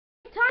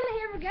we're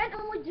here again,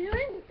 and we're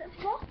doing the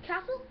fourth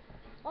castle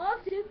of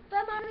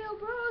Super Mario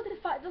Bros. To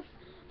fight the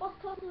boss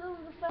castles of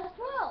the first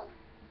world.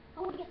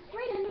 I'm going to get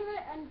straight into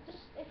it, and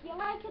just, if you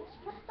like it, just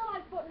press the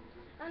like button,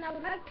 and I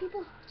would like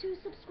people to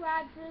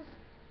subscribe for us.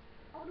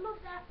 I would love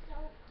that, so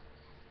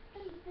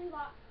please do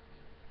that.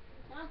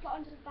 Now I've got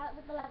onto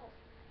with the level.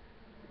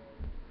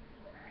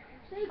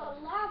 So you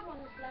got lava on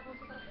this level,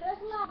 so the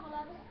first lava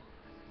level.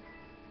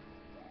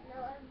 No,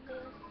 I'm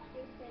doing a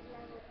stupid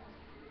level.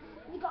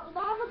 You got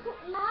lava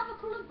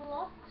coloured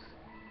blocks,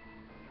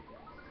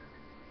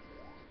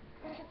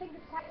 which I think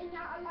is quite a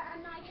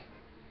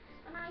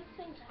nice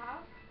thing to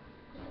have.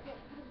 Because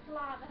it's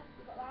lava,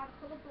 you've got lava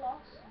coloured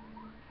blocks.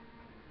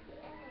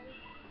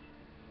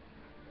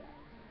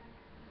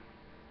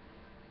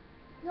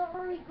 Not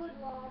very good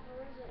lava,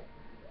 is it?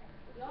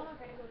 You're not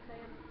very good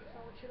player, so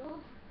it should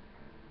have.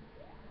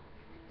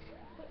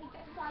 Quickly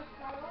get the side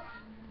flower.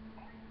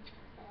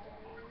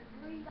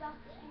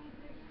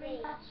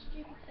 Read that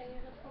stupid thing,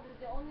 and that's probably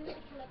the only way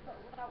to kill it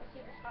without a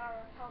superstar or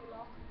a power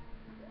lock.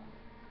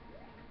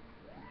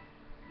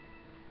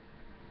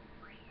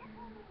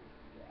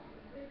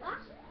 Do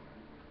that.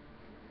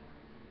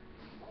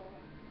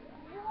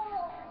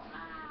 Whoa!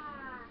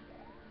 Ah!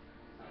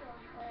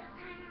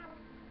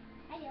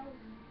 Hello.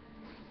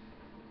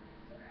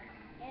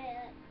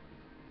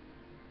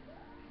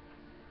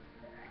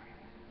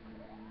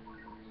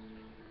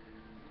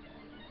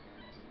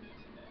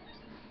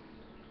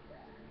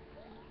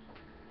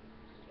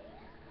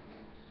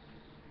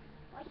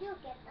 Why do you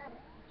get them?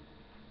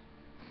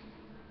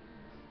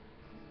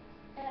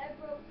 I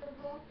broke the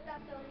block, that's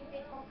the only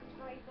big block is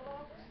great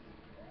blocks.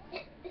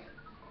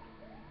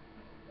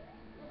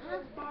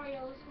 And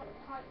Mario's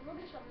quite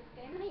rubbish on this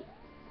game, isn't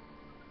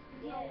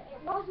he? Yeah.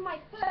 It was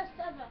my first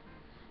ever.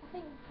 I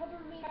think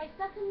probably my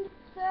second,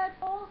 third,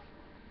 fourth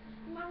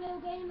Mario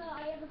game that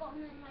I ever got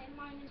in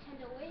my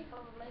Nintendo Wii,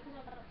 probably, because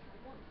I got it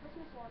for one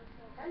Christmas one.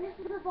 And this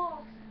is the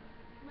boss.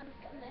 I'm just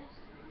getting this.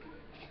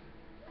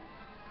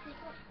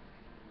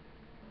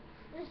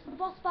 This is the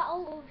boss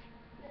battle of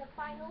the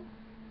final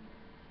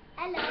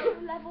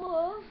level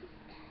of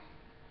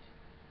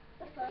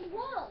the first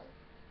world.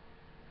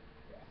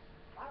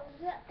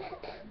 Bowser.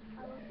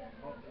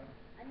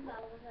 And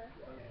Bowser.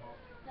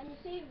 And you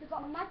see they've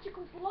got a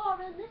magical floor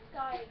in this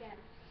guy again.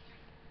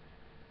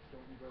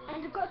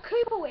 And they've got a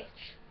Koopa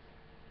Witch.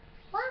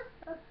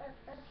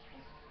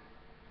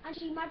 And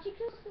she magically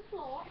hits the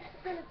floor,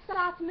 then it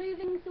starts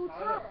moving to a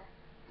tower.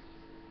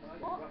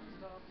 What?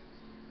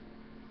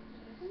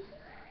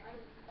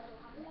 I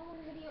don't have them all in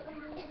the video.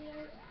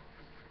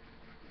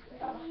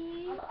 I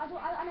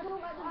don't like them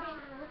being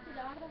interrupted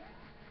either.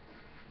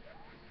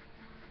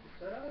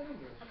 I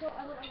don't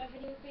like my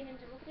videos being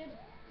interrupted.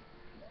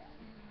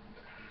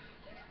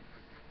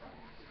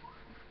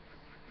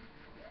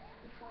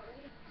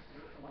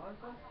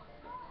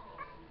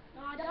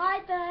 No, I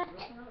died there.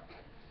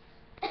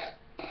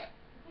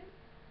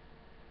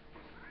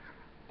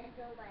 It's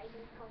all right,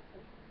 just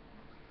coffee.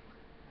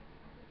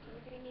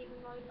 You've been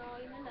even my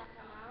 9 minutes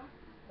now.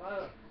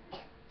 Tyler,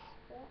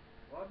 What?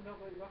 why have you not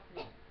got your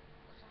bathroom?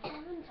 I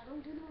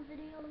don't do no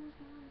videos,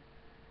 man.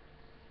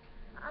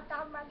 I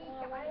don't want to I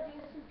want to do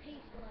this in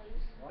peace,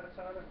 please. Why,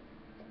 Tyler?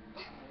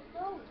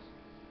 Don't.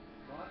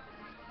 Why?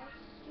 That's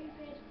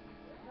stupid.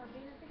 I'm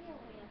doing a video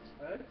here.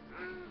 Eh?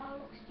 I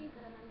look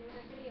stupid and I'm doing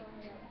a video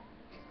here.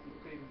 You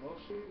look even more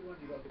stupid when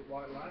you got a big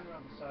white line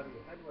around the side of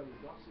your head where your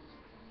glasses go.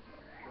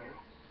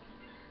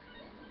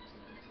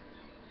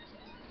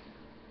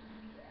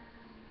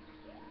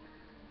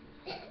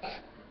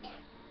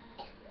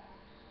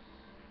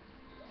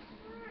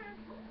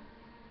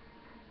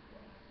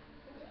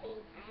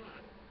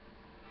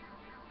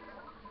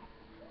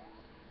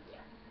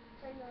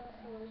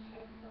 Do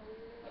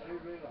you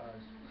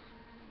realise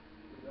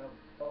that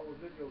all the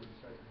videos are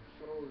taken from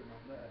storing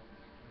on there,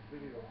 and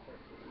video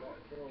takes up a lot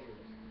of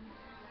storage.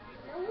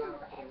 No one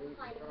will ever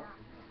find that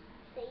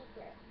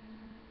secret.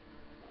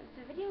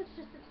 The video is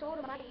just stored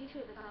on my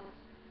YouTube account.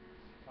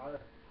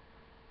 Tyler,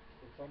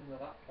 it's on the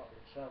laptop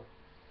itself.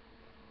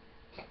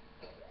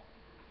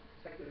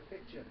 Taking a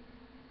picture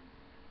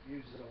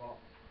uses a lot.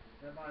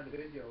 Never mind the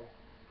video.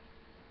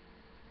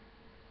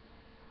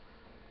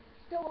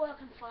 Still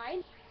working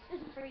fine.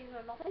 Isn't freezing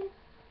or nothing.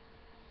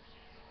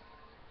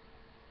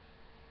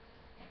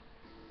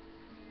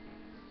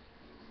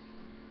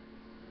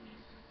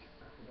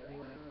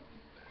 Anyway,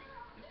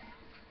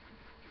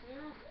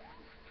 Yeah.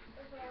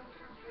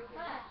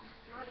 Ah,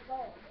 my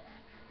God.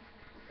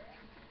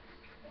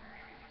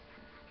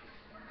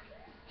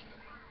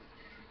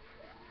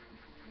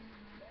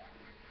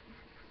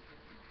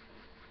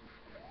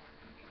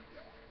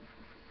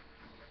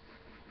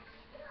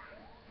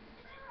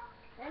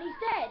 And he's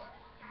dead.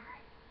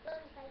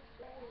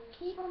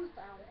 Keep on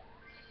down.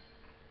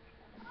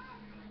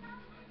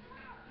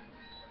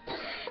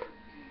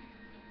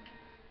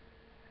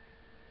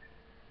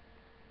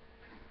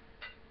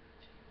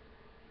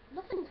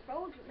 Nothing's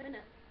frozen at the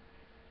minute.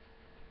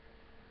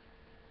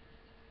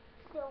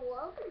 The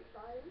world is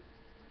fine.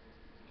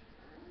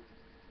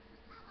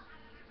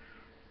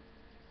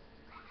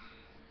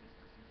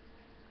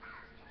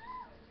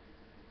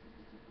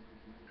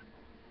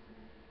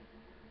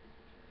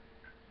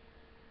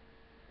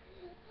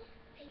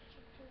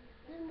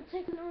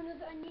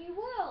 a new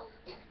world.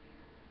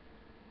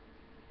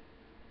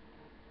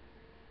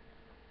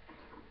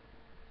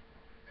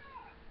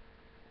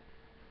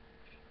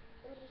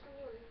 There's just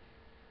one.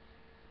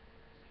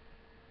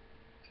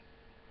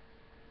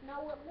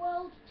 Now we're at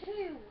World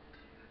 2.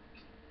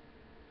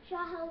 Shall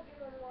I help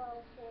you in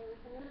World 2?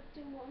 I'm not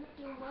doing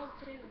World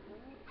 2. I'm not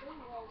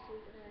doing World 2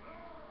 today.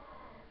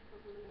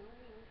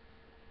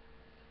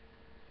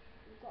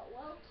 We've got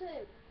World 2.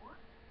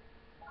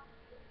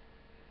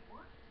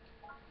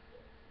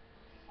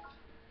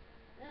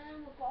 And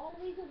we've got all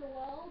these other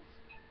worlds,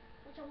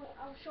 which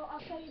I'll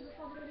show you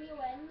before the video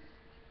ends.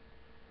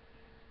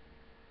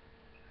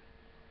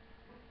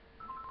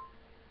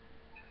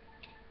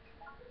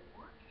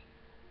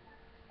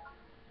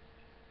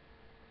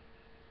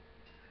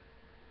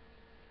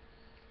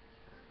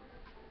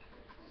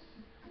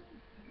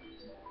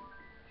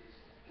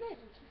 Made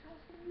in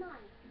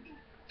 2009.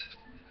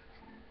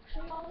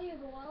 Show you all the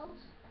other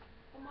worlds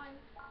on mine.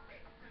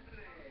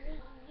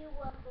 You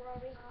work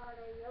very hard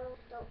on yours,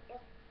 don't you?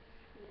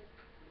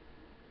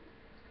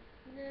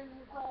 And then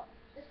we've got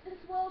this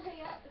world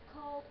here is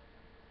called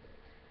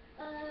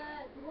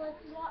Lava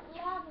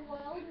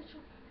World, which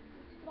is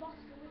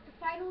the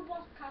final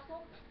boss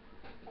castle.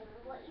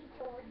 What you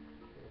doing?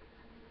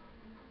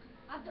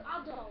 I've done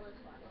all this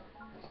one.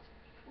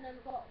 And then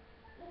we've got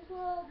this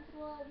world,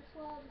 we've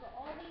got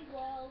all these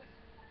worlds.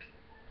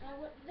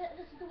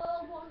 This is the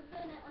world one,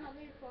 then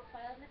another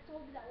profile, next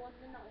will be that one,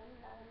 then that one,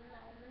 that one,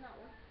 that one, then that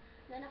one.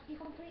 Then after you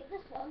complete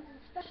this one,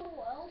 there's a special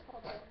world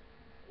called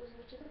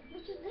which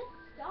is this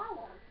star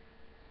one.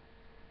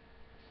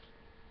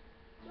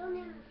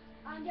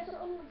 And you have to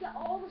get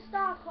all the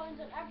star coins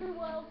in every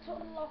world to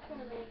unlock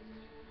one of these.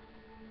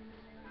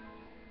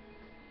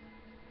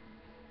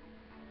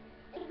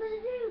 Are you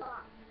gonna do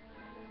that?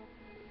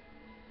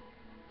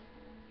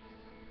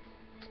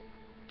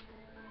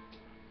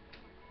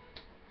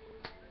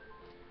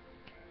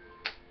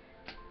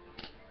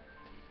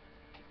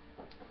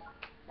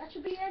 That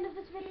should be the end of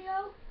this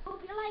video.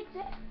 Hope you liked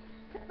it.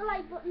 Hit the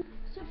like button,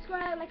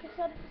 subscribe like I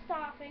said at the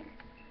starting.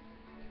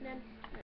 And then